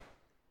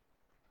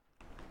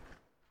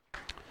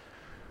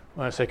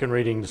My second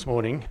reading this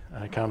morning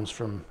comes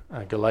from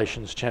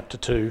Galatians chapter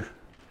 2,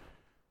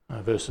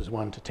 verses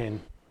 1 to 10.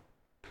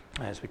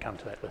 As we come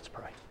to that, let's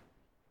pray.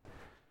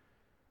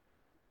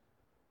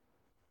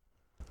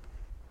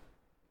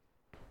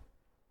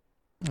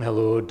 Our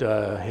Lord,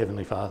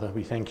 Heavenly Father,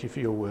 we thank you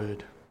for your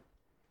word,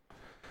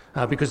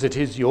 because it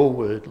is your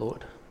word,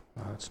 Lord.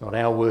 It's not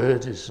our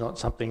word, it's not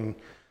something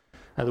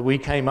that we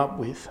came up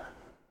with,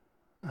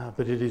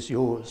 but it is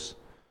yours.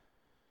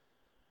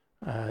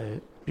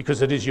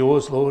 Because it is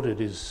yours, Lord, it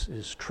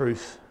is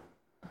truth.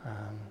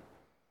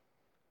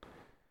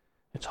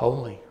 It's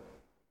holy.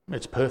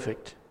 It's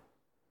perfect.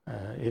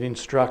 It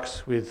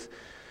instructs with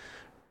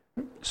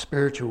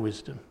spiritual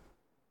wisdom.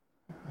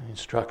 It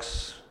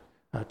instructs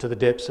to the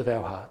depths of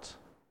our hearts.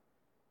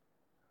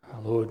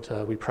 Lord,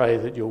 we pray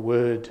that your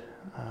word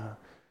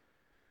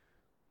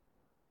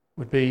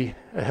would be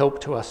a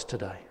help to us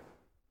today,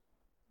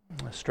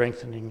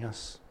 strengthening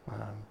us,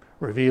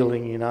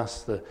 revealing in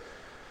us the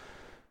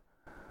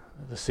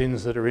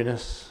sins that are in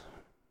us,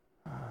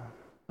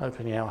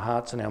 opening our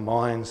hearts and our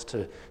minds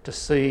to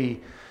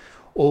see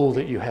all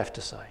that you have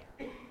to say.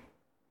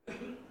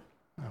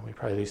 We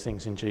pray these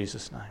things in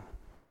Jesus' name.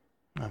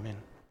 Amen.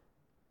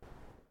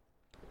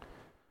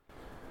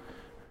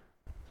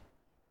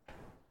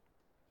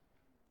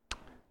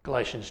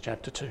 Galatians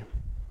chapter 2.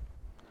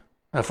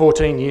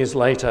 14 years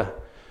later,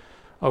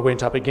 I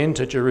went up again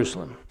to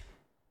Jerusalem,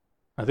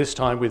 this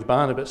time with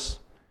Barnabas.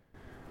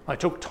 I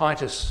took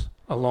Titus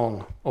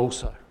along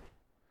also.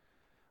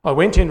 I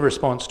went in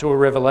response to a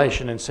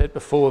revelation and set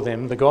before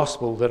them the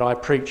gospel that I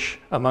preach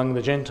among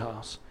the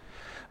Gentiles.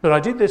 But I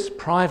did this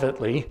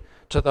privately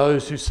to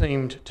those who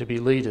seemed to be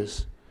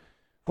leaders,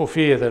 for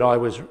fear that I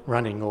was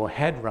running or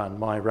had run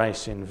my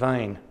race in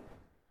vain.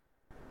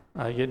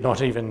 Yet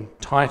not even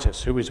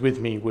Titus, who was with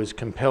me, was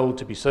compelled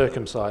to be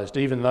circumcised,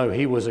 even though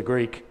he was a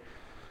Greek.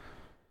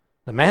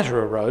 The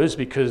matter arose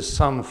because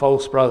some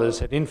false brothers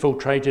had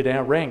infiltrated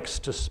our ranks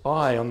to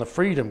spy on the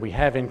freedom we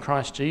have in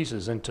Christ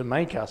Jesus and to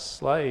make us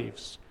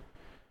slaves.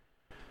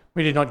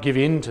 We did not give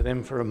in to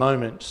them for a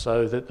moment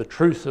so that the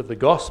truth of the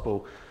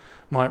gospel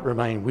might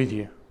remain with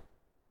you.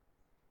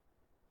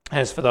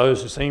 As for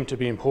those who seem to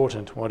be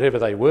important, whatever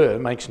they were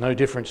makes no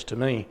difference to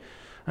me,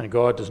 and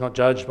God does not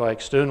judge by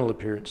external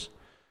appearance.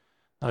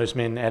 Those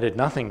men added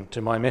nothing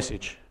to my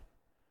message.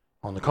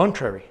 On the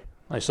contrary,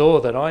 they saw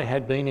that I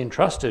had been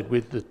entrusted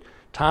with the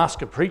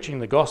task of preaching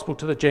the gospel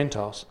to the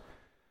Gentiles,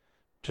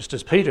 just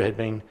as Peter had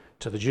been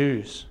to the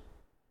Jews.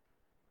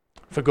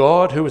 For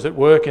God, who was at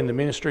work in the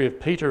ministry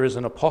of Peter as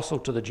an apostle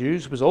to the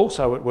Jews, was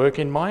also at work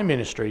in my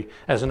ministry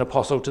as an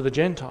apostle to the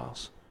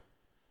Gentiles.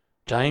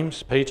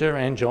 James, Peter,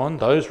 and John,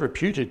 those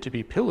reputed to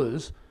be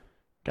pillars,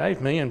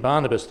 gave me and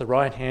Barnabas the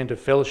right hand of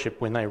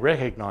fellowship when they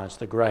recognised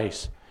the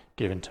grace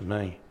given to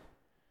me.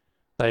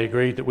 They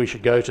agreed that we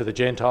should go to the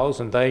Gentiles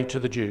and they to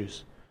the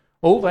Jews.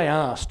 All they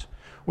asked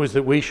was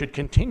that we should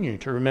continue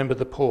to remember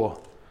the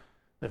poor,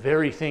 the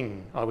very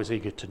thing I was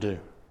eager to do.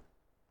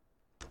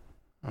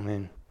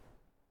 Amen.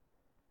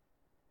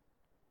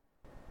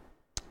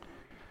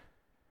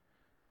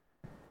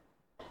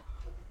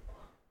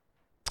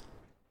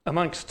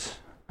 Amongst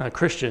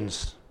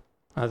Christians,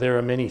 there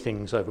are many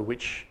things over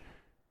which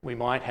we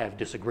might have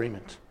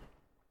disagreement.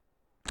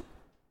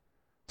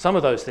 Some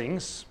of those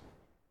things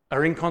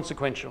are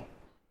inconsequential.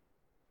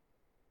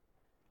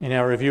 In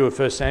our review of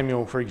 1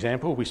 Samuel, for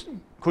example, we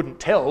couldn't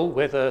tell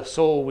whether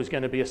Saul was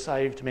going to be a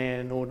saved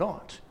man or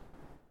not.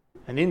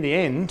 And in the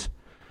end,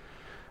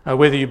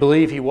 whether you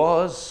believe he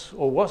was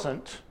or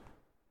wasn't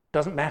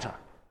doesn't matter.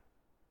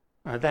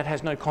 That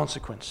has no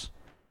consequence.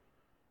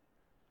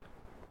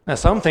 Now,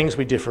 some things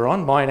we differ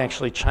on might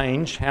actually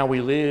change how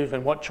we live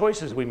and what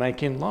choices we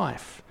make in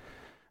life.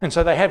 And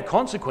so they have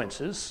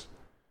consequences,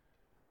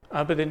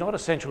 but they're not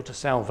essential to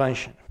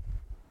salvation.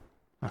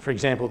 For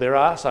example, there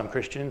are some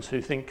Christians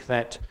who think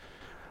that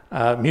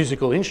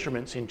musical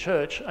instruments in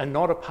church are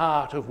not a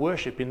part of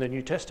worship in the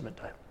New Testament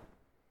day.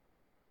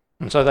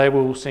 And so they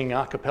will sing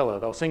a cappella.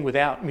 They'll sing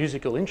without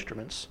musical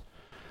instruments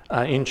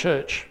in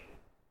church.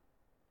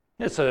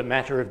 It's a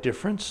matter of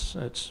difference.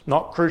 It's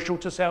not crucial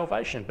to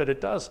salvation, but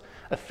it does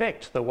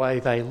affect the way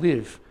they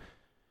live.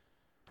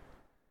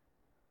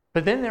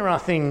 But then there are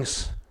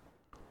things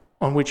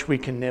on which we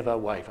can never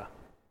waver.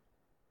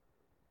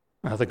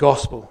 The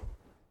gospel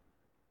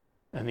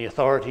and the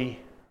authority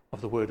of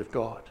the Word of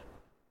God.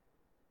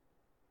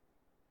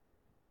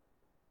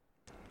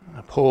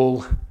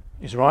 Paul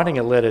is writing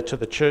a letter to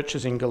the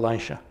churches in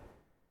Galatia,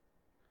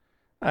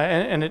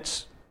 and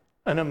it's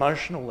an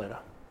emotional letter.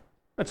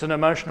 It's an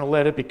emotional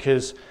letter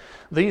because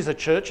these are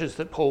churches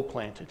that Paul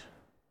planted.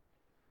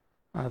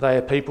 They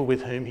are people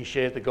with whom he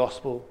shared the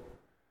gospel.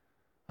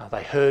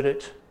 They heard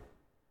it.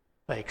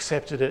 They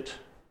accepted it.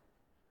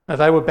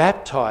 They were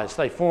baptised.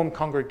 They formed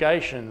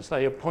congregations.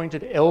 They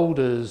appointed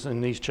elders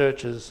in these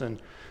churches,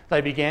 and they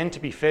began to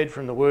be fed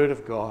from the Word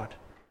of God.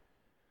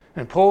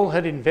 And Paul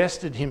had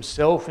invested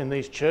himself in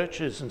these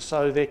churches, and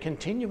so their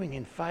continuing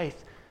in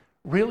faith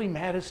really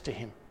matters to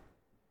him.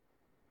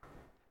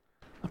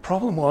 The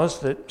problem was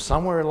that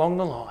somewhere along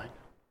the line,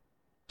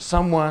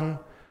 someone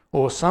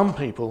or some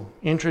people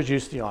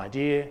introduced the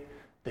idea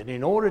that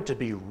in order to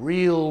be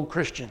real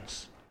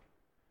Christians,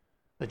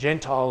 the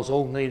Gentiles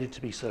all needed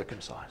to be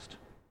circumcised.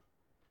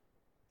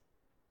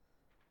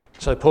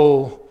 So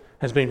Paul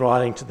has been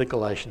writing to the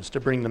Galatians to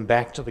bring them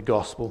back to the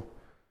gospel.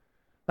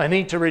 They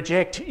need to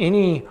reject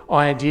any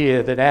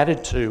idea that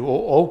added to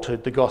or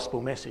altered the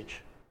gospel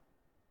message.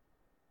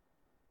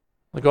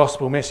 The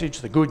gospel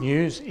message, the good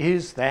news,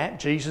 is that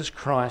Jesus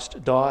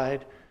Christ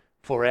died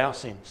for our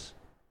sins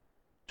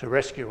to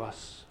rescue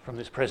us from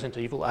this present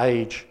evil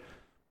age.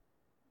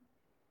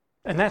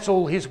 And that's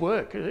all his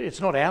work. It's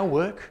not our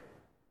work.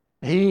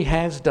 He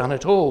has done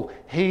it all.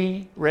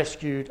 He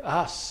rescued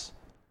us.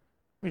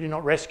 We do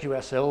not rescue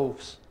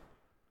ourselves.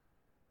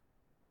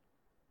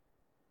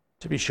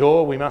 To be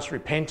sure, we must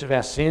repent of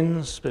our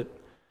sins, but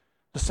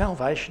the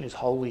salvation is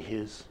wholly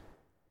his.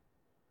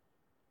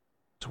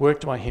 It's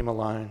worked by him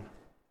alone.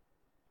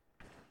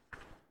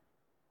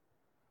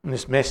 And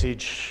this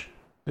message,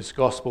 this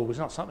gospel, was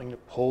not something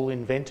that Paul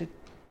invented.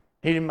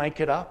 He didn't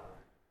make it up.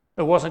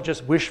 It wasn't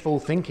just wishful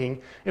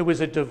thinking. It was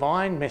a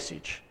divine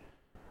message,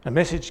 a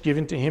message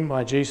given to him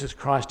by Jesus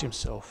Christ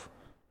himself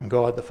and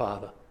God the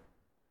Father.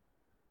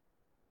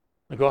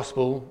 The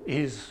gospel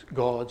is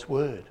God's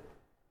word.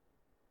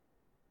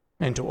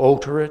 And to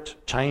alter it,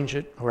 change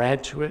it, or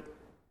add to it,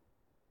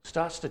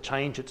 starts to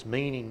change its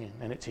meaning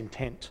and its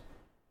intent.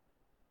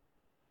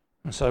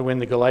 And so when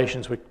the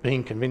Galatians were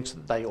being convinced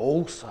that they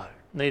also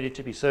needed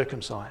to be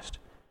circumcised,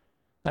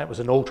 that was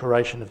an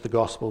alteration of the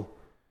gospel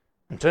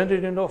and turned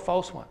it into a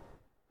false one.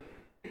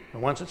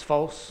 And once it's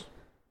false,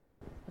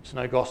 it's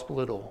no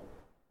gospel at all.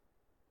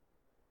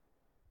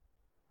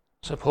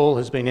 So Paul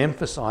has been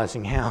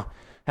emphasising how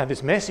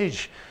this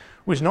message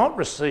was not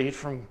received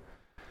from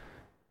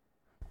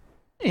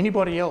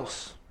anybody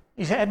else.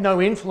 He's had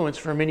no influence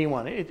from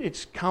anyone.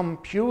 It's come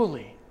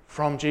purely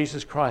from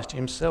Jesus Christ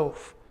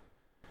himself.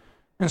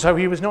 And so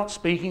he was not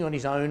speaking on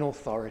his own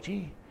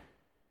authority,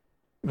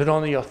 but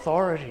on the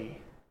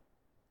authority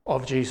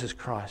of Jesus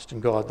Christ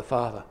and God the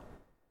Father.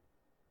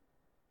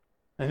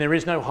 And there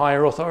is no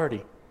higher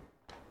authority.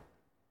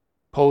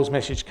 Paul's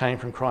message came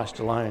from Christ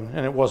alone,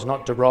 and it was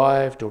not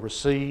derived or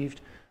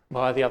received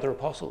by the other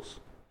apostles.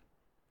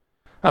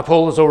 Now,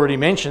 Paul has already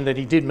mentioned that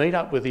he did meet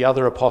up with the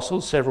other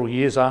apostles several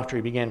years after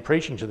he began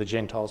preaching to the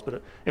Gentiles,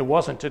 but it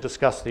wasn't to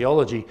discuss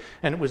theology,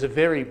 and it was a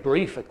very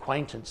brief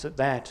acquaintance at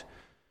that.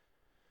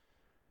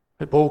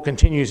 But Paul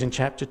continues in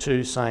chapter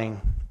 2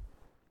 saying,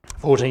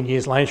 14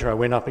 years later I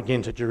went up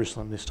again to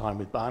Jerusalem, this time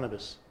with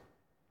Barnabas.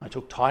 I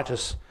took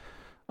Titus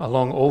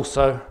along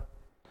also.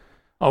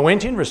 I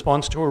went in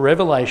response to a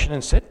revelation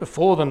and set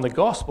before them the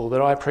gospel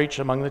that I preach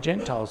among the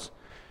Gentiles.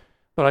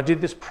 But I did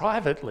this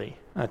privately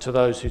to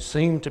those who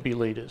seemed to be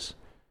leaders,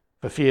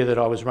 for fear that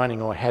I was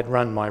running or had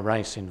run my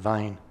race in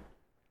vain.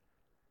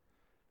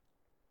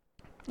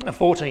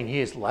 14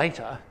 years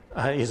later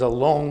is a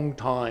long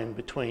time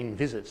between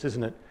visits,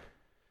 isn't it?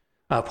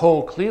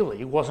 Paul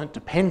clearly wasn't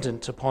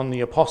dependent upon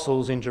the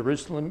apostles in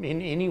Jerusalem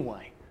in any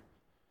way.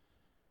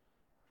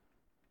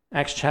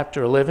 Acts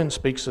chapter 11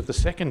 speaks of the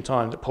second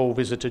time that Paul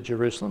visited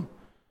Jerusalem,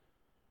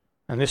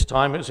 and this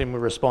time it was in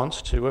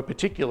response to a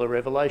particular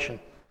revelation.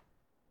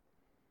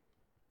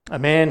 A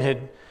man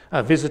had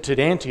visited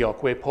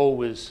Antioch, where Paul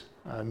was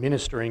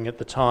ministering at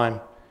the time,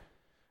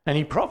 and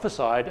he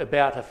prophesied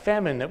about a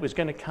famine that was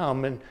going to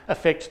come and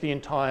affect the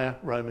entire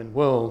Roman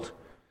world.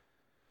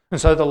 And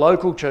so the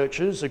local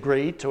churches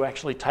agreed to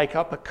actually take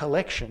up a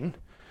collection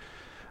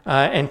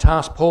and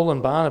task Paul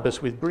and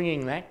Barnabas with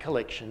bringing that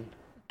collection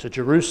to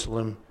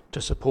Jerusalem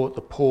to support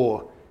the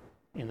poor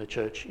in the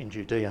church in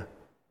Judea.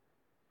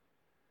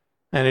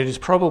 And it is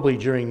probably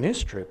during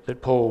this trip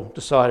that Paul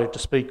decided to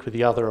speak with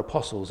the other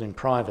apostles in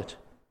private.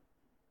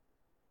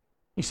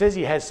 He says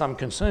he has some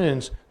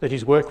concerns that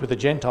his work with the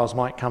Gentiles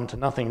might come to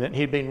nothing, that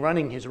he'd been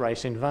running his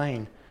race in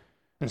vain.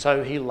 And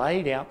so he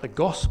laid out the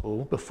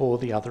gospel before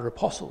the other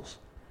apostles.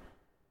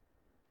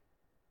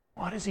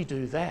 Why does he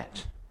do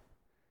that?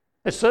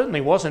 It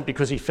certainly wasn't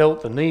because he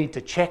felt the need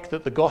to check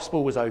that the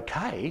gospel was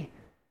okay.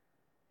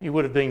 He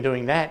would have been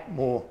doing that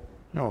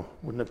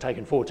wouldn't have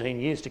taken 14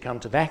 years to come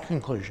to that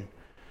conclusion.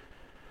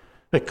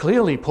 But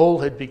clearly Paul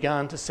had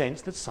begun to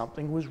sense that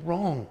something was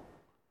wrong.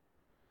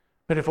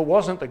 But if it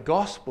wasn't the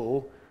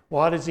gospel,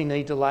 why does he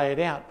need to lay it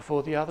out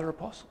before the other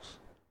apostles?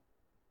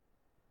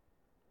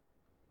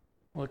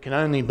 Well, it can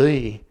only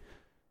be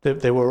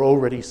that there were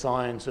already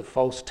signs of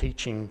false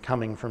teaching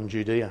coming from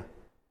Judea.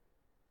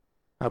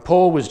 Now,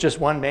 Paul was just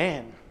one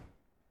man.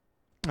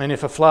 And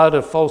if a flood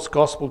of false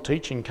gospel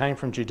teaching came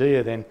from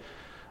Judea, then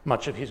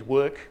much of his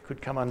work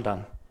could come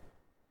undone.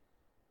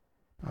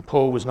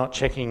 Paul was not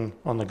checking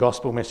on the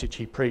gospel message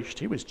he preached.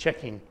 He was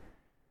checking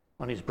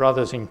on his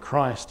brothers in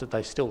Christ that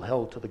they still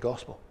held to the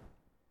gospel.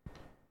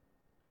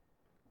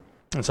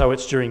 And so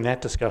it's during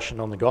that discussion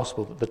on the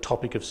gospel that the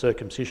topic of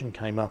circumcision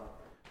came up.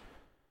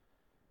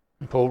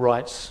 And Paul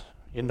writes,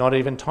 "Yet not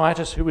even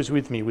Titus, who was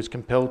with me, was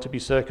compelled to be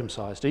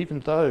circumcised, even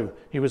though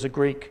he was a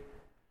Greek.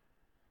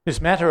 This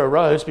matter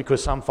arose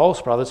because some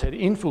false brothers had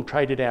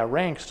infiltrated our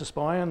ranks to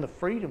spy on the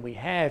freedom we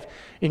have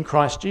in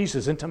Christ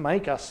Jesus and to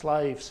make us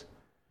slaves.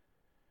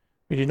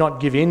 We did not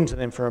give in to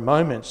them for a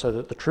moment so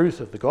that the truth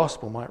of the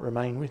gospel might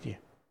remain with you.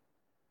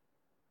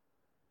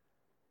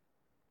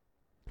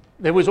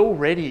 There was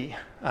already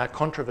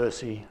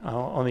controversy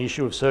on the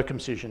issue of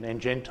circumcision and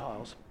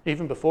Gentiles,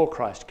 even before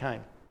Christ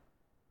came.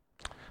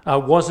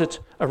 Was it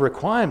a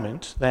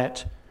requirement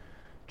that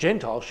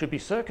Gentiles should be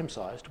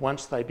circumcised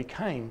once they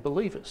became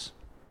believers?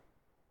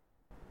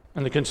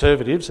 And the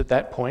conservatives at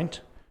that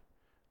point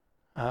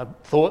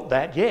thought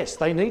that, yes,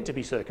 they need to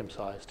be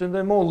circumcised. And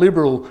the more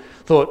liberal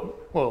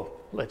thought, well,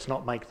 let's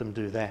not make them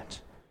do that.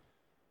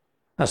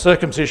 Now,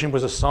 circumcision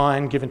was a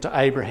sign given to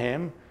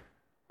Abraham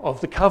of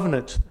the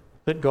covenant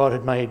that God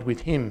had made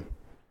with him.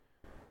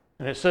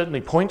 And it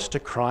certainly points to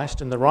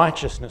Christ and the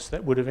righteousness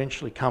that would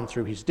eventually come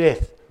through his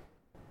death.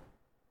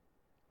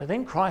 But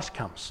then Christ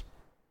comes,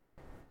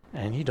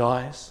 and he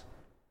dies,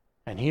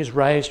 and he is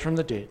raised from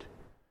the dead.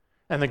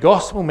 And the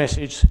gospel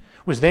message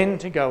was then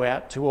to go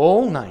out to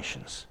all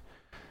nations,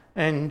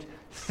 and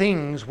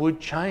things would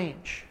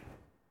change.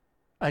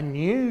 A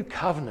new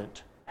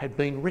covenant had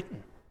been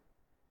written.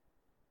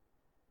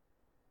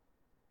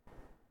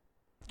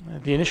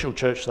 The initial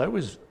church, though,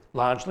 was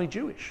largely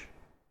Jewish.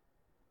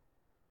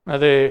 Now,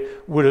 there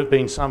would have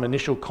been some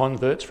initial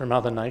converts from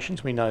other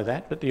nations, we know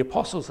that, but the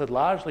apostles had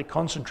largely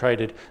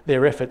concentrated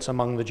their efforts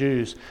among the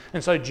Jews.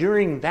 And so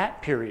during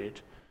that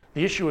period,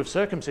 the issue of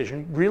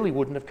circumcision really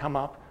wouldn't have come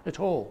up at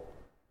all.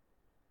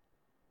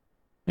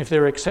 If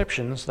there were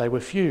exceptions, they were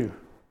few.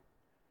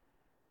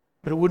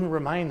 But it wouldn't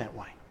remain that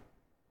way.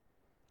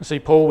 You see,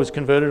 Paul was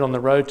converted on the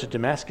road to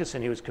Damascus,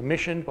 and he was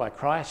commissioned by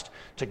Christ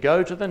to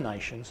go to the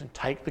nations and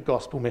take the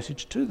gospel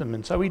message to them,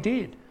 and so he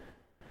did.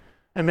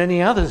 And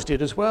many others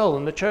did as well,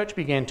 and the church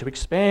began to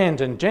expand,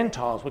 and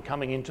Gentiles were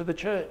coming into the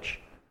church.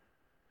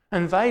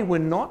 And they were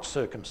not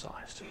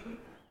circumcised,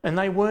 and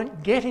they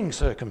weren't getting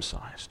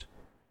circumcised.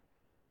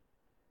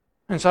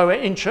 And so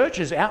in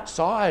churches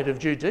outside of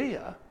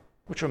Judea,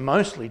 which were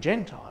mostly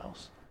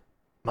Gentiles,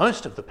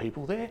 most of the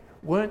people there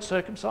weren't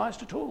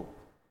circumcised at all.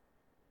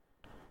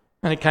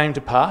 And it came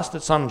to pass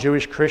that some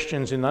Jewish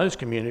Christians in those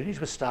communities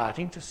were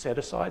starting to set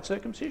aside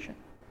circumcision.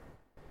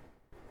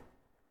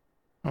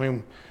 I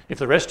mean, if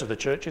the rest of the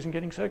church isn't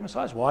getting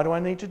circumcised, why do I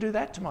need to do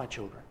that to my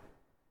children?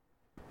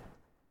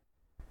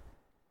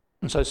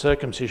 And so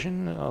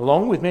circumcision,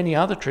 along with many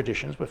other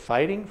traditions, were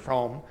fading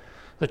from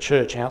the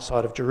church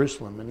outside of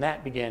Jerusalem, and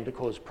that began to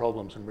cause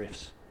problems and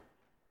rifts.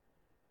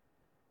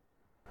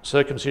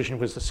 Circumcision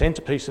was the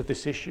centrepiece of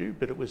this issue,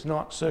 but it was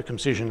not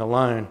circumcision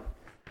alone.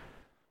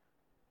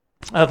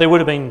 There would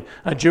have been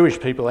Jewish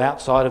people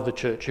outside of the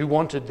church who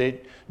wanted their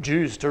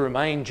Jews to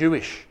remain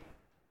Jewish.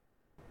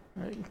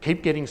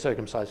 Keep getting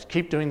circumcised,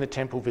 keep doing the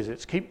temple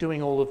visits, keep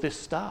doing all of this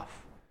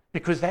stuff,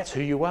 because that's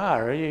who you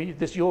are.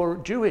 You're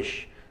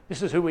Jewish.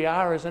 This is who we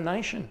are as a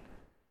nation.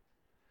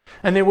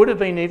 And there would have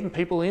been even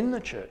people in the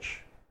church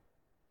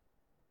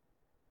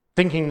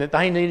thinking that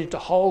they needed to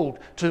hold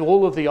to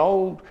all of the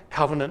old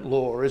covenant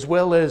law as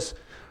well as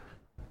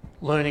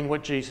learning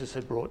what Jesus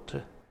had brought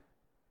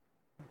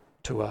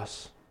to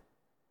us.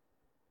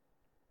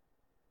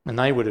 And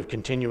they would have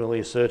continually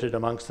asserted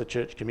amongst the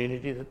church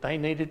community that they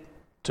needed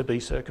to be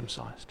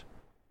circumcised.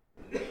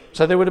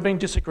 So there would have been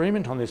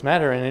disagreement on this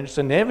matter, and it's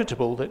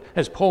inevitable that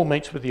as Paul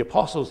meets with the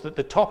apostles that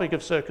the topic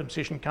of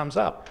circumcision comes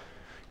up.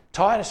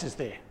 Titus is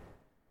there.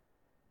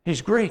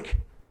 He's Greek.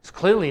 He's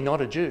clearly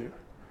not a Jew.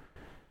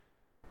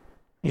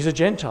 He's a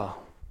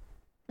Gentile.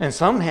 And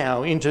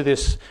somehow into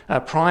this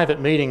private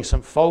meeting,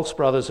 some false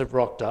brothers have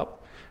rocked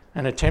up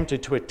and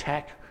attempted to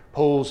attack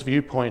Paul's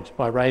viewpoint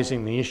by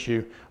raising the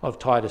issue of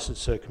Titus's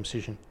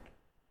circumcision.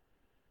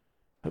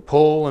 But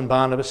Paul and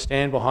Barnabas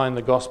stand behind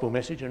the gospel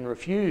message and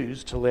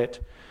refuse to let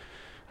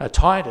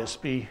Titus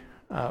be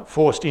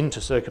forced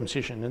into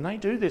circumcision. And they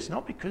do this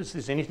not because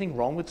there's anything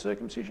wrong with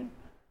circumcision.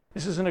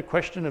 This isn't a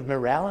question of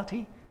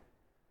morality.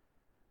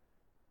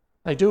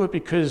 They do it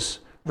because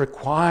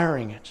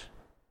requiring it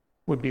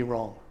would be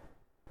wrong.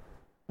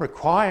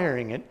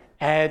 Requiring it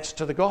adds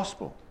to the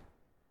gospel.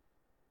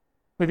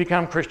 We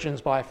become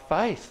Christians by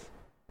faith,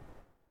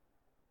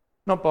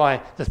 not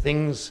by the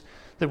things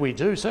that we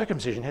do.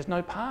 Circumcision has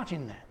no part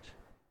in that.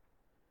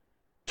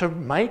 To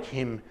make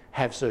him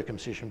have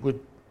circumcision would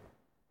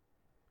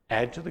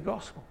add to the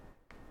gospel.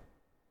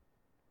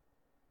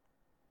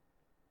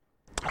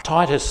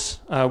 Titus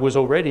was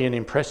already an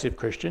impressive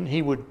Christian.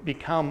 He would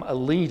become a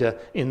leader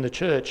in the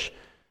church.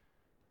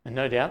 And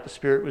no doubt the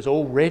Spirit was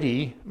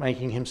already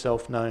making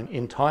himself known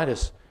in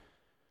Titus.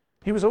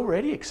 He was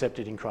already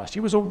accepted in Christ. He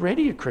was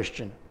already a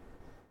Christian.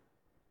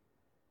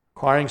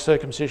 Requiring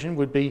circumcision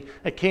would be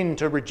akin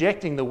to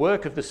rejecting the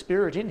work of the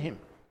Spirit in him.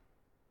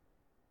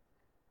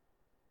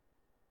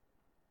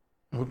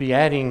 It would be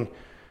adding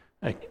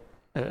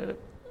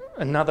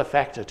another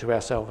factor to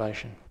our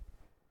salvation.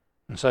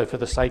 And so for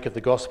the sake of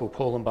the gospel,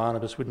 Paul and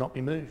Barnabas would not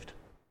be moved.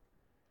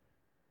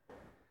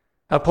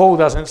 Now, Paul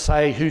doesn't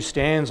say who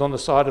stands on the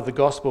side of the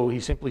gospel, he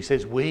simply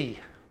says we.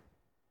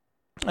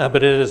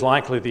 But it is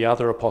likely the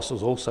other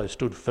apostles also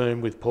stood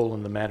firm with Paul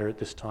in the matter at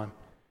this time.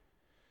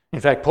 In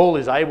fact, Paul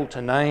is able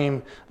to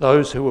name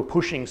those who were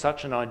pushing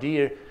such an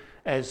idea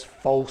as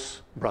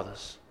false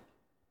brothers,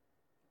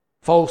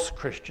 false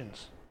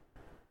Christians.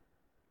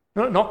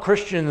 Not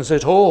Christians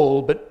at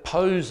all, but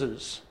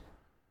posers.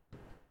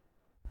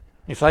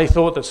 If they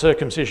thought that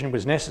circumcision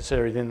was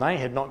necessary, then they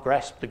had not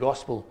grasped the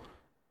gospel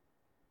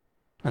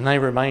and they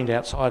remained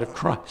outside of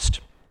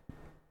Christ.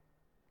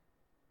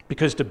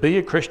 Because to be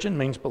a Christian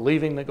means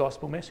believing the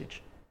gospel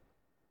message.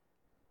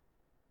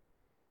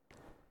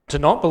 To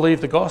not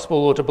believe the gospel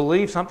or to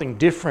believe something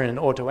different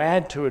or to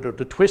add to it or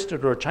to twist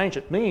it or change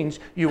it means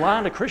you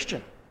aren't a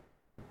Christian.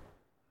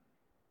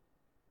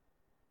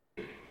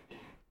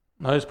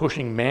 Those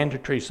pushing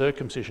mandatory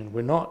circumcision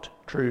were not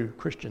true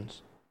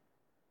Christians.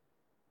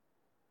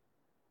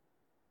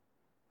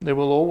 There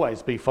will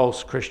always be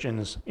false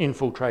Christians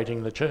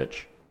infiltrating the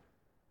church.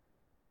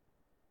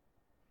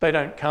 They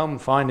don't come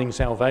finding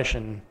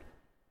salvation,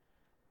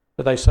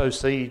 but they sow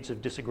seeds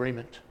of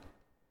disagreement.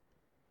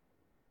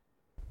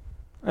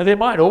 Now, there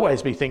might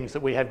always be things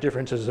that we have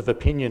differences of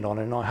opinion on,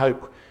 and I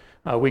hope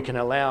we can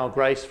allow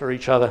grace for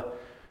each other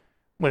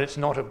when it's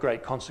not of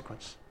great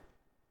consequence.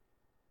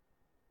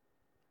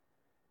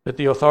 But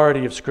the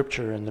authority of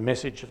Scripture and the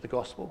message of the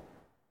gospel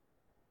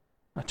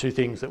are two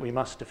things that we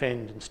must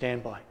defend and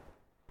stand by.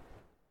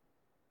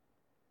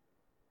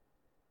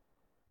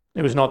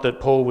 It was not that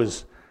Paul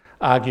was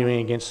arguing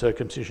against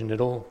circumcision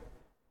at all.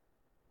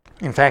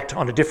 In fact,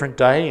 on a different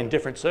day, in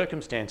different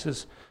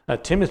circumstances,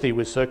 Timothy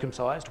was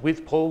circumcised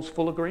with Paul's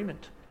full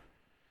agreement.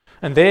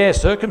 And their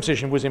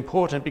circumcision was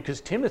important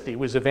because Timothy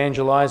was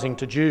evangelizing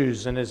to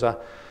Jews, and as a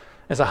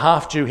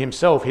half-Jew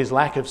himself, his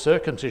lack of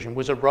circumcision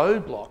was a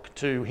roadblock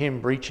to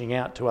him reaching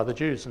out to other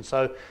Jews. And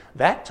so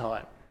that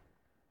time,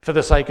 for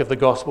the sake of the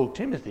gospel,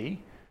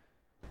 Timothy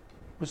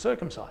was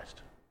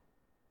circumcised.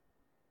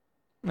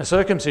 Now,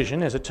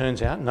 circumcision, as it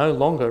turns out, no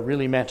longer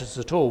really matters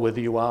at all whether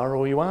you are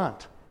or you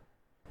aren't.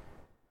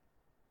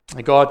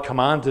 God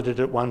commanded it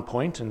at one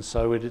point, and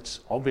so it's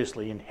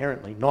obviously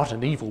inherently not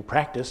an evil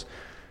practice.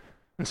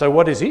 And so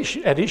what is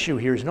at issue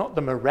here is not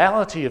the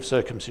morality of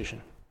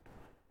circumcision,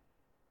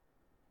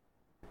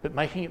 but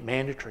making it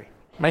mandatory,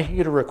 making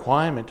it a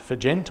requirement for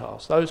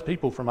Gentiles, those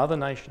people from other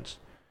nations,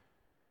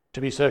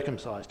 to be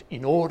circumcised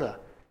in order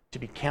to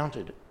be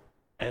counted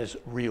as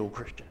real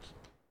Christians.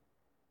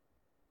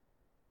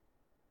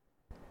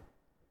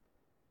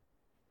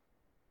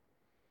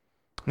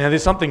 Now,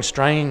 there's something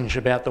strange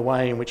about the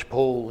way in which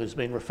Paul has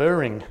been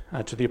referring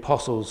to the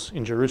apostles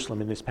in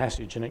Jerusalem in this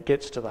passage, and it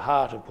gets to the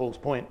heart of Paul's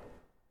point.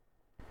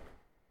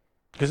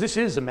 Because this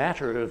is a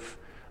matter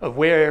of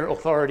where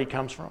authority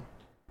comes from.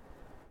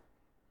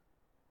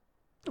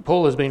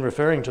 Paul has been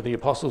referring to the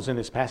apostles in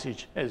this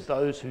passage as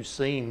those who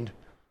seemed.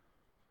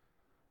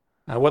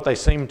 What they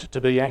seemed to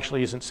be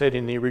actually isn't said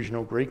in the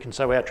original Greek, and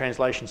so our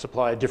translations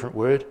supply a different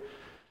word.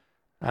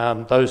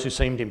 Those who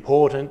seemed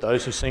important,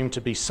 those who seemed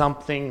to be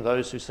something,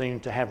 those who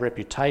seemed to have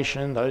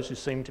reputation, those who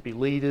seemed to be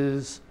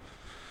leaders.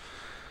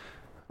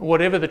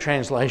 Whatever the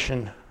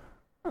translation,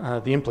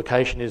 the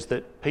implication is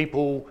that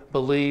people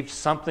believed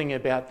something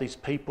about these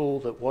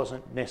people that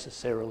wasn't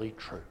necessarily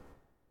true.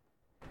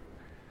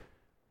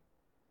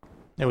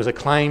 There was a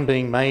claim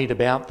being made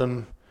about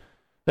them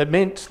that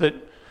meant that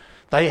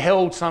they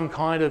held some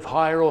kind of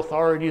higher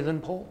authority than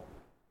Paul.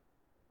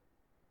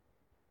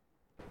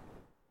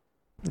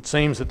 It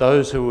seems that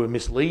those who were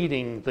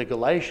misleading the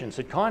Galatians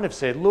had kind of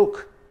said,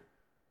 look,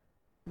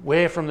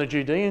 we're from the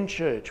Judean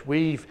church.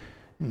 We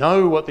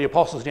know what the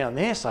apostles down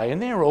there say,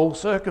 and they're all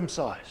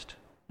circumcised.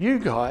 You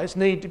guys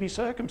need to be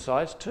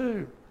circumcised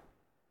too.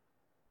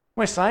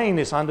 We're saying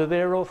this under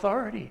their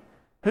authority.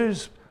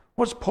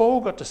 What's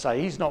Paul got to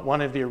say? He's not one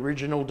of the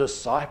original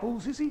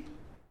disciples, is he?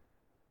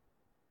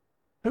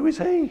 Who is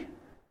he?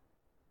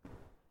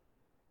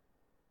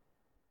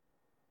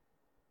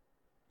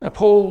 Now,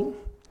 Paul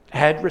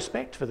had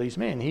respect for these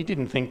men. He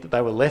didn't think that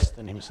they were less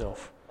than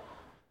himself.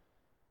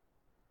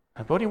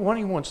 And what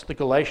he wants the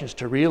Galatians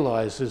to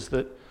realise is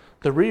that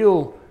the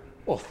real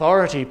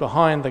authority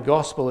behind the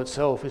gospel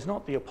itself is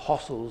not the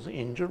apostles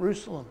in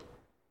Jerusalem.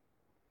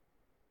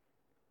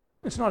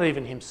 It's not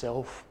even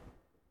himself.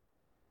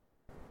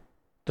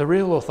 The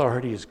real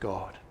authority is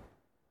God.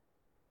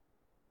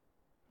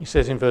 He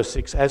says in verse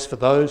 6, as for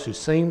those who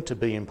seem to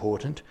be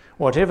important,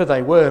 whatever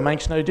they were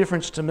makes no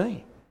difference to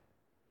me.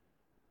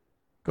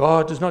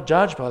 God does not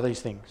judge by these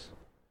things.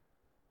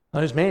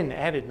 Those men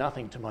added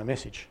nothing to my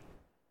message.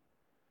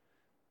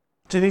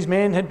 So these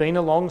men had been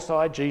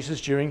alongside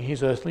Jesus during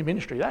his earthly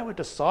ministry. They were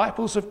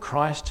disciples of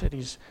Christ at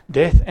his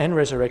death and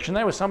resurrection.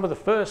 They were some of the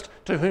first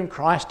to whom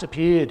Christ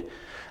appeared.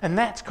 And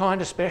that's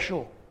kind of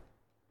special.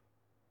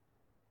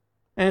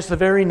 And it's the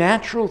very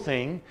natural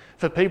thing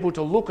for people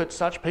to look at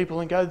such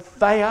people and go,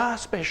 they are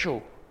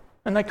special.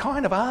 And they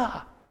kind of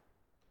are.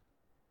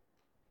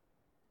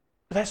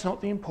 But that's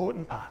not the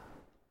important part.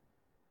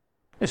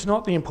 It's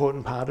not the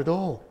important part at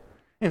all.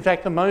 In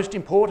fact, the most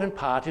important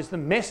part is the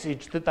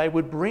message that they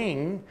would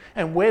bring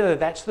and whether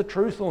that's the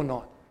truth or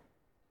not.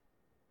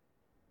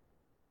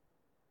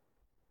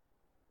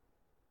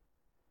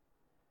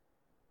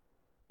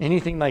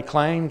 Anything they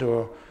claimed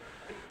or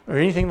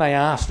anything they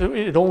asked,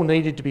 it all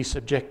needed to be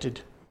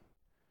subjected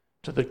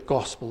to the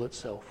gospel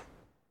itself.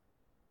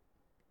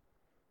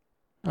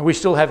 And we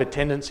still have a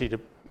tendency to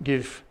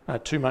give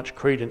too much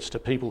credence to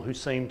people who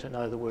seem to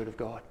know the Word of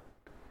God.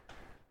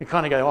 We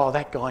kind of go, oh,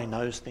 that guy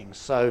knows things,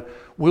 so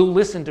we'll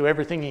listen to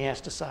everything he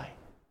has to say.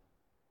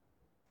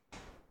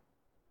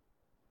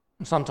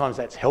 And sometimes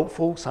that's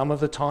helpful some of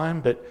the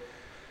time, but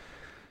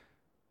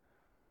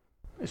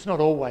it's not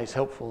always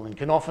helpful and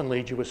can often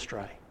lead you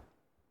astray.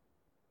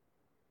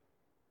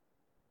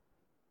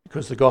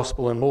 Because the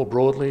gospel, and more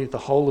broadly, the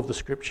whole of the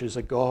scriptures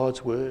are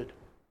God's word.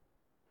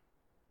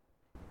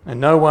 And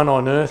no one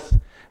on earth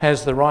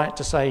has the right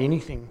to say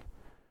anything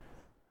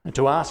and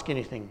to ask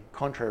anything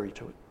contrary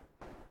to it.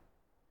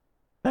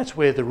 That's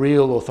where the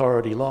real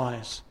authority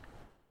lies.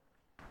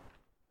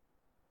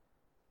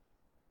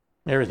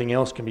 Everything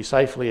else can be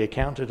safely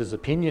accounted as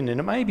opinion, and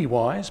it may be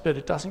wise, but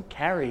it doesn't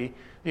carry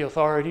the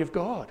authority of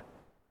God.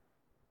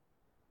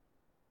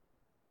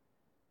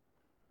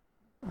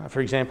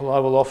 For example, I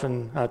will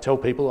often tell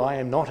people I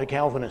am not a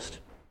Calvinist.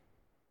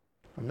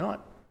 I'm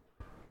not.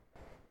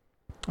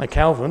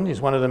 Calvin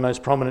is one of the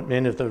most prominent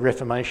men of the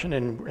Reformation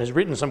and has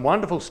written some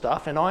wonderful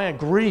stuff, and I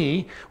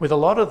agree with a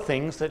lot of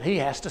things that he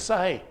has to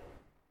say.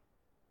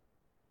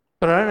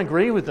 But I don't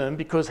agree with them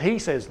because he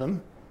says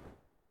them.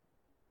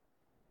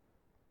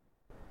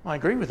 I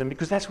agree with them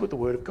because that's what the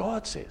Word of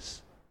God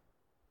says.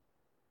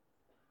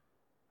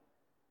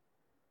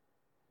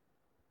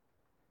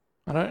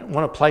 I don't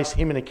want to place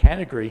him in a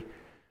category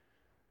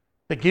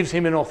that gives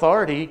him an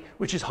authority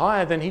which is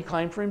higher than he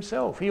claimed for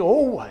himself. He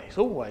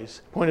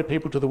always pointed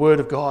people to the Word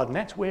of God, and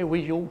that's where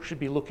we all should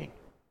be looking.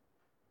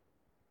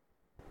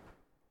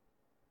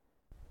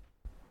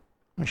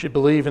 We should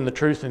believe in the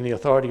truth and the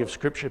authority of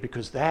Scripture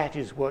because that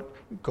is what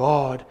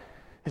God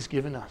has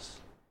given us.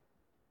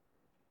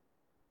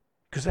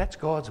 Because that's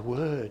God's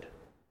Word.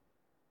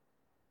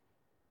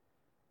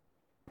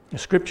 The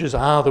Scriptures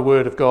are the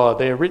Word of God.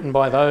 They are written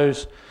by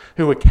those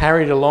who were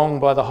carried along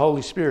by the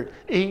Holy Spirit,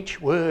 each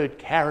word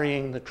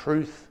carrying the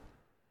truth.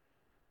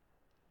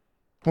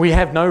 We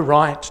have no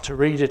right to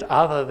read it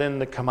other than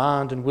the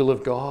command and will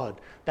of God.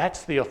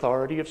 That's the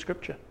authority of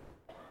Scripture.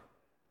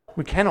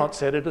 We cannot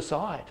set it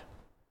aside.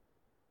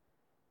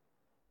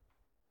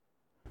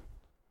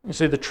 You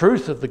see, the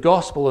truth of the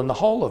gospel and the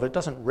whole of it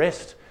doesn't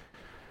rest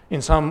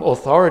in some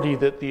authority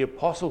that the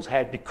apostles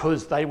had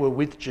because they were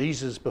with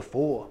Jesus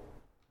before.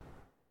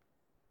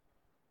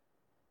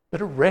 But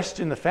it rests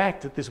in the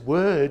fact that this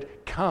word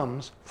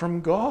comes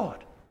from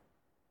God.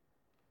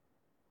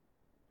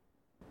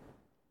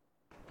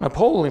 Now,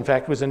 Paul, in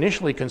fact, was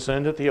initially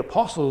concerned that the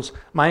apostles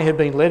may have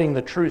been letting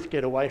the truth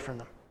get away from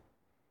them.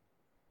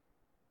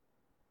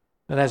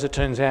 And as it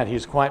turns out,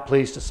 he's quite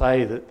pleased to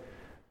say that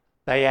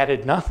they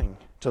added nothing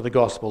to the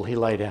gospel he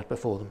laid out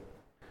before them.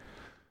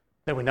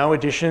 There were no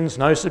additions,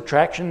 no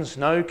subtractions,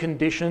 no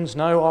conditions,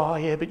 no, oh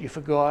yeah, but you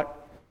forgot.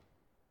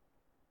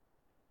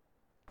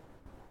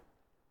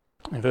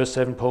 In verse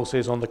 7, Paul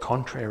says, on the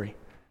contrary,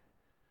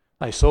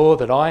 they saw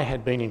that I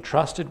had been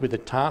entrusted with the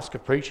task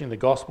of preaching the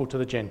gospel to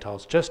the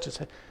Gentiles, just as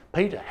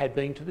Peter had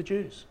been to the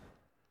Jews.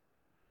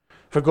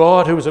 For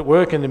God, who was at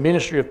work in the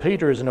ministry of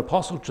Peter as an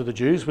apostle to the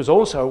Jews, was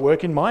also at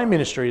work in my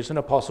ministry as an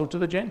apostle to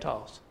the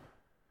Gentiles.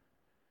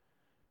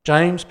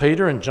 James,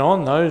 Peter and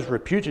John, those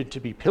reputed to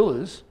be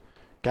pillars,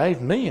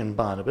 gave me and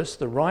Barnabas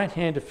the right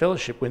hand of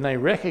fellowship when they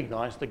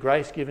recognised the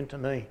grace given to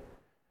me.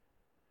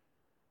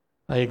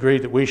 They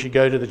agreed that we should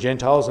go to the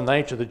Gentiles and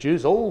they to the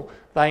Jews. All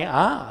they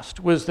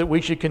asked was that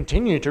we should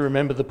continue to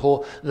remember the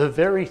poor, the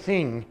very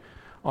thing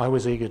I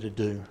was eager to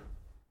do.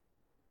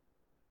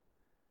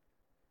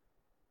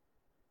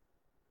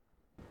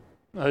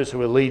 Those who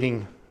were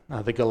leading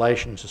the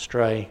Galatians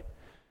astray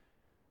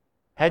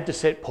had to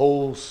set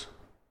Paul's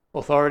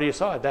authority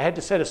aside. They had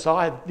to set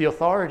aside the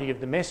authority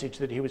of the message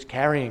that he was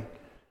carrying.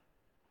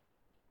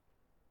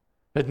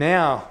 But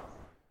now,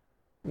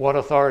 what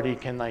authority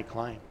can they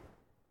claim?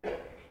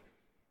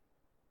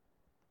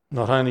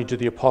 Not only do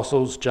the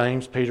apostles,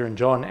 James, Peter and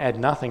John, add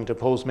nothing to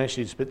Paul's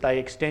message, but they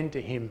extend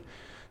to him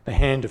the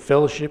hand of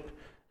fellowship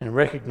and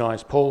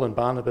recognise Paul and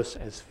Barnabas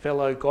as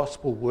fellow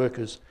gospel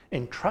workers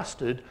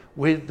entrusted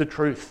with the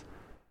truth.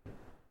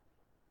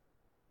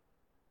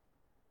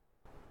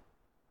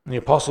 And the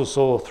apostles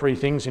saw three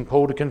things in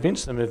Paul to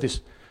convince them of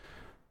this.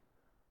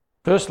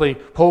 Firstly,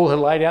 Paul had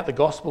laid out the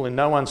gospel in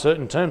no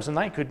uncertain terms and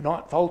they could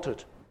not fault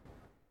it.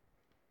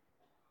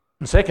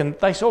 And second,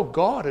 they saw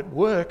God at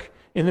work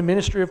in the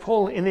ministry of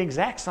Paul in the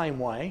exact same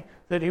way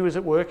that he was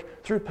at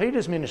work through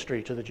Peter's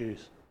ministry to the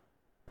Jews.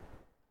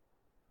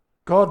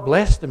 God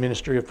blessed the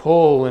ministry of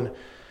Paul and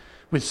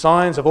with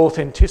signs of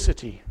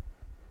authenticity.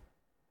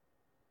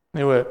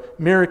 There were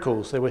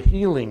miracles, there were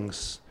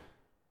healings,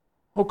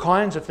 all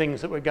kinds of things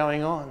that were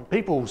going on.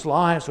 People's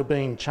lives were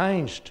being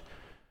changed.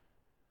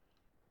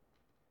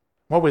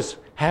 What was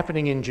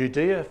happening in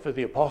Judea for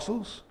the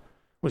apostles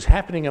was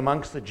happening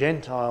amongst the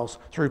Gentiles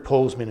through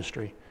Paul's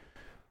ministry.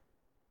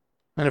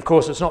 And of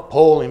course, it's not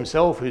Paul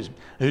himself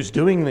who's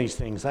doing these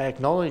things. They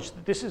acknowledge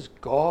that this is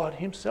God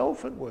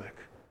himself at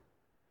work.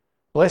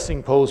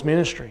 blessing Paul's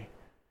ministry,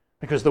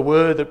 because the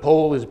word that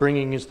Paul is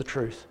bringing is the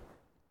truth.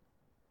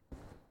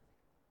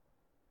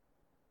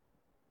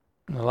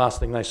 And the last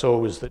thing they saw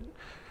was that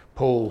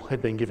Paul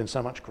had been given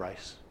so much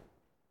grace.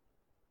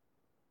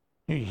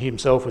 He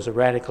himself was a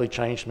radically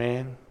changed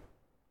man.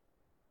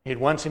 He had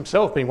once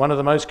himself been one of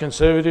the most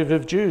conservative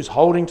of Jews,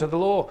 holding to the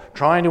law,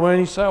 trying to earn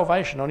his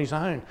salvation on his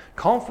own,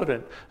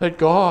 confident that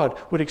God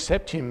would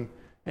accept him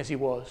as he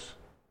was,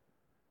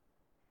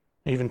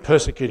 even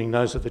persecuting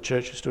those of the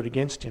church who stood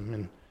against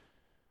him.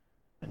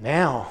 But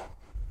now,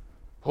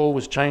 Paul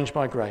was changed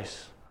by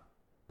grace.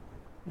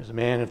 He was a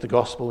man of the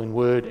gospel in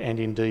word and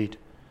in deed.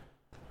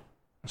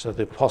 And so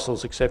the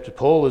apostles accepted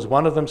Paul as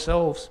one of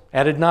themselves,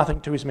 added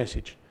nothing to his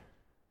message.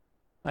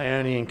 They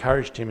only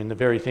encouraged him in the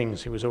very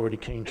things he was already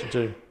keen to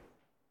do.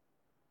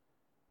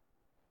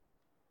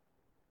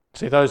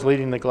 See, those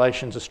leading the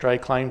Galatians astray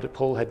claimed that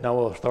Paul had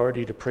no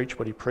authority to preach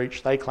what he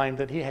preached. They claimed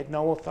that he had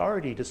no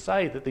authority to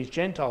say that these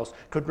Gentiles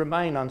could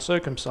remain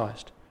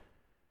uncircumcised.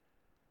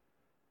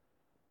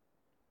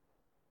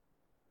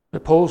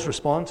 But Paul's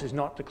response is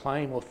not to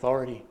claim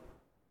authority,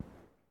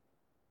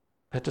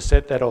 but to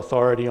set that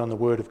authority on the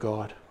Word of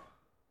God.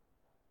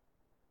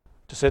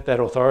 To set that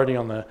authority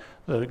on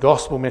the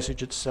gospel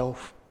message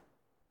itself.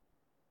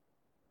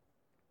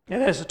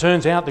 And as it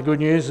turns out, the good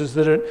news is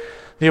that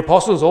the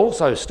apostles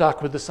also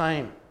stuck with the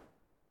same.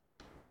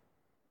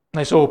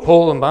 They saw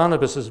Paul and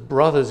Barnabas as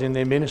brothers in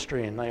their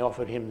ministry, and they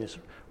offered him this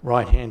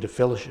right hand of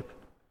fellowship.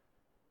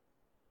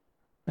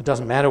 It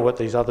doesn't matter what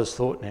these others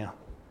thought now.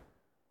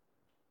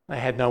 They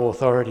had no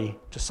authority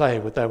to say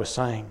what they were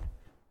saying.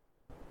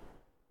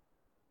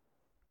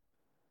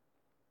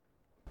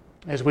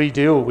 As we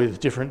deal with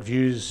different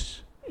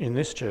views in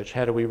this church,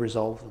 how do we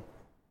resolve them?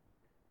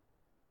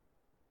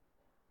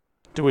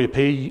 Do we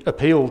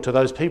appeal to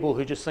those people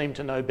who just seem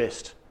to know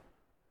best?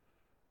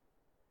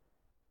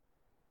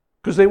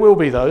 Because there will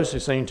be those who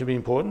seem to be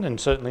important, and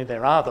certainly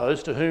there are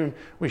those to whom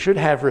we should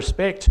have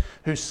respect,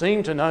 who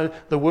seem to know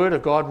the Word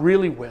of God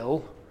really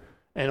well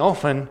and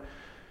often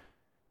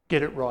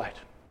get it right.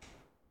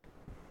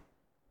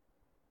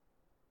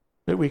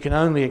 But we can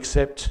only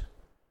accept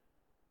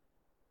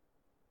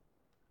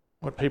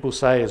what people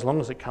say as long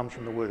as it comes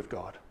from the Word of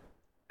God.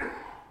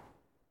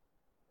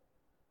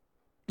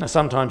 Now,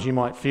 sometimes you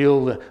might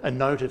feel a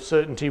note of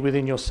certainty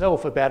within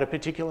yourself about a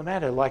particular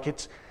matter, like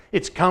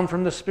it's come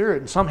from the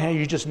Spirit, and somehow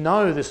you just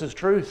know this is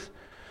truth.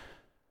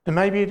 And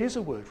maybe it is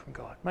a word from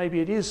God,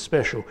 maybe it is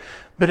special,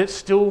 but it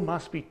still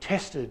must be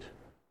tested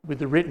with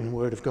the written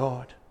Word of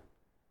God,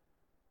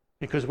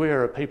 because we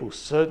are a people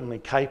certainly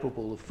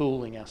capable of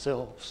fooling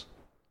ourselves.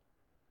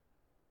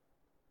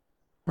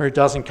 Where it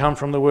doesn't come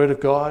from the Word of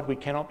God, we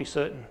cannot be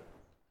certain.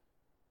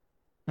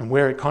 And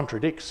where it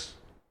contradicts,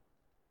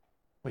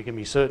 we can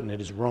be certain it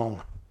is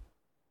wrong.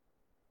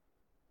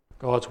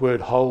 God's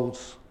Word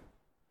holds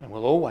and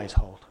will always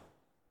hold.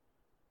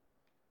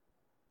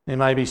 There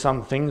may be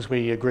some things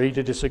we agree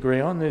to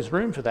disagree on. There's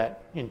room for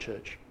that in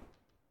church.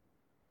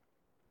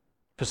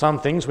 For some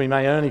things, we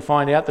may only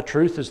find out the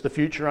truth as the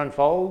future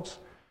unfolds.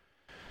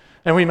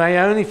 And we may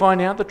only find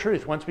out the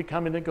truth once we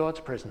come into God's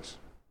presence.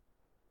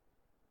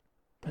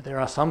 But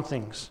there are some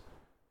things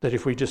that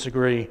if we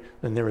disagree,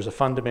 then there is a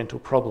fundamental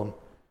problem,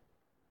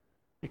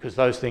 because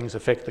those things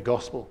affect the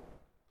gospel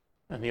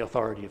and the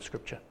authority of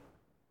Scripture.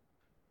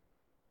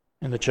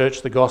 In the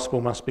church, the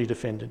gospel must be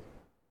defended.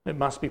 It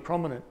must be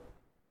prominent.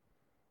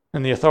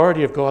 And the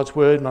authority of God's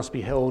word must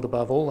be held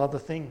above all other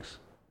things.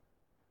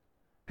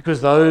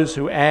 Because those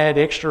who add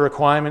extra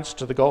requirements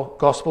to the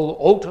gospel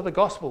alter the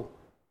gospel.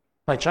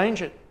 They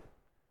change it.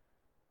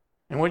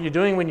 And what you're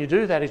doing when you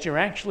do that is you're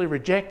actually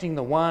rejecting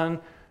the one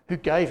who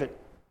gave it.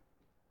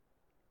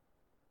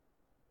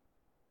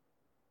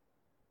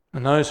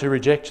 And those who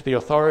reject the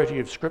authority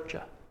of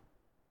Scripture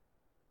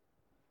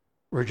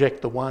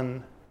reject the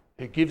one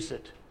who gives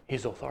it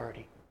his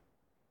authority.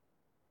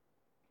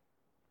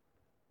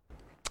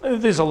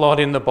 There's a lot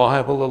in the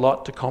Bible, a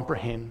lot to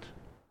comprehend,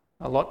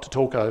 a lot to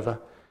talk over.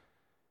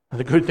 And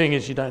the good thing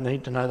is you don't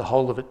need to know the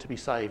whole of it to be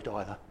saved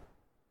either.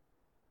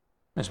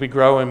 As we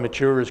grow and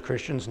mature as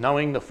Christians,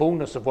 knowing the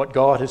fullness of what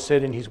God has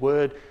said in His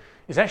Word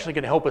is actually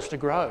going to help us to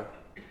grow.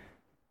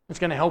 It's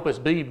going to help us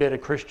be better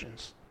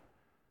Christians.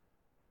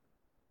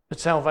 But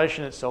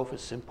salvation itself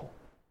is simple.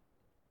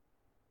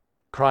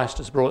 Christ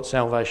has brought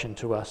salvation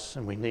to us,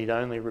 and we need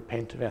only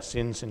repent of our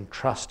sins and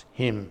trust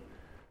Him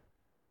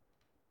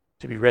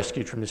to be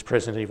rescued from this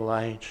present evil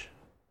age.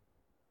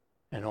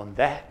 And on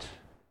that,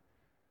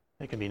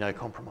 there can be no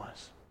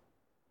compromise.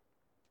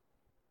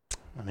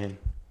 Amen.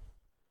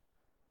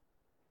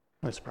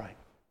 Let's pray.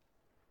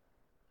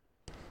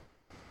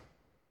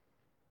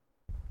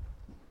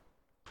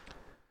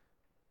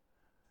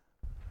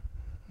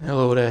 Our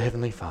Lord, our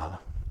Heavenly Father,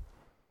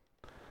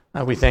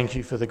 we thank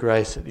You for the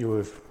grace that You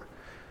have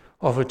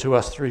offered to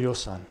us through Your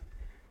Son.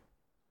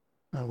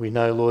 We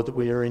know, Lord, that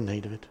we are in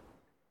need of it.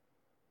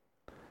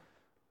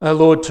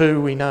 Lord,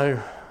 too, we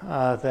know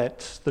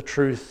that the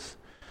truth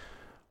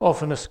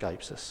often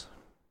escapes us.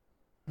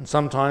 And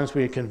sometimes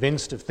we are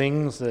convinced of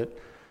things that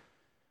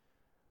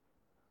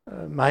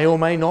may or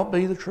may not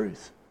be the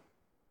truth.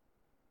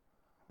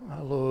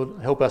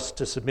 Lord, help us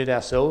to submit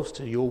ourselves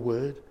to your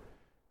word,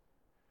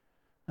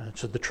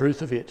 to the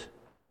truth of it,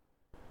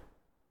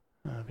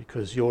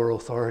 because your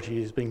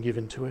authority has been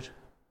given to it,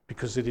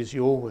 because it is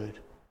your word.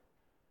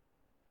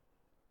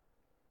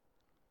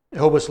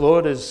 Help us,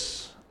 Lord,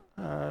 as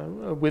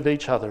with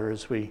each other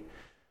as we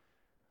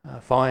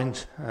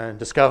find and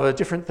discover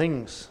different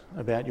things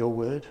about your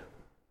word.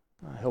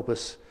 Help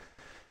us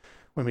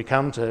when we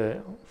come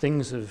to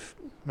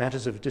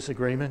matters of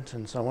disagreement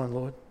and so on,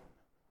 Lord.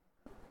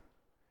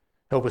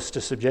 Help us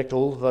to subject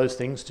all of those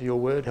things to your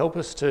word. Help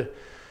us to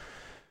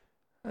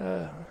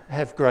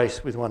have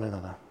grace with one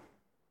another.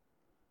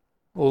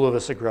 All of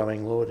us are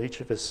growing, Lord.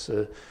 Each of us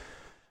are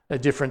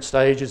at different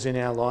stages in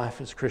our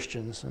life as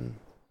Christians. And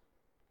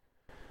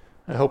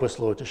help us,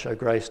 Lord, to show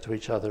grace to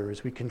each other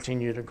as we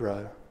continue to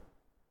grow.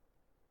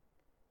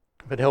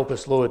 But help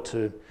us, Lord,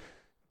 to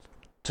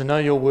know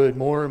your word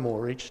more and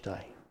more each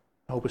day.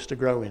 Help us to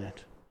grow in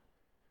it.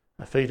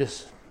 Feed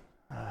us.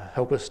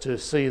 Help us to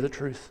see the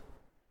truth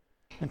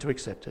and to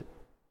accept it.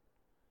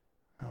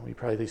 We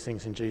pray these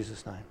things in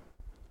Jesus' name.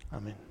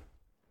 Amen.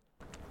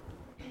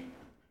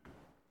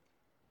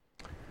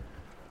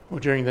 Well,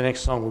 during the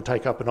next song, we'll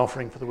take up an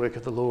offering for the work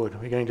of the Lord.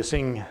 We're going to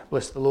sing,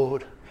 "Bless the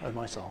Lord, O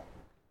my soul."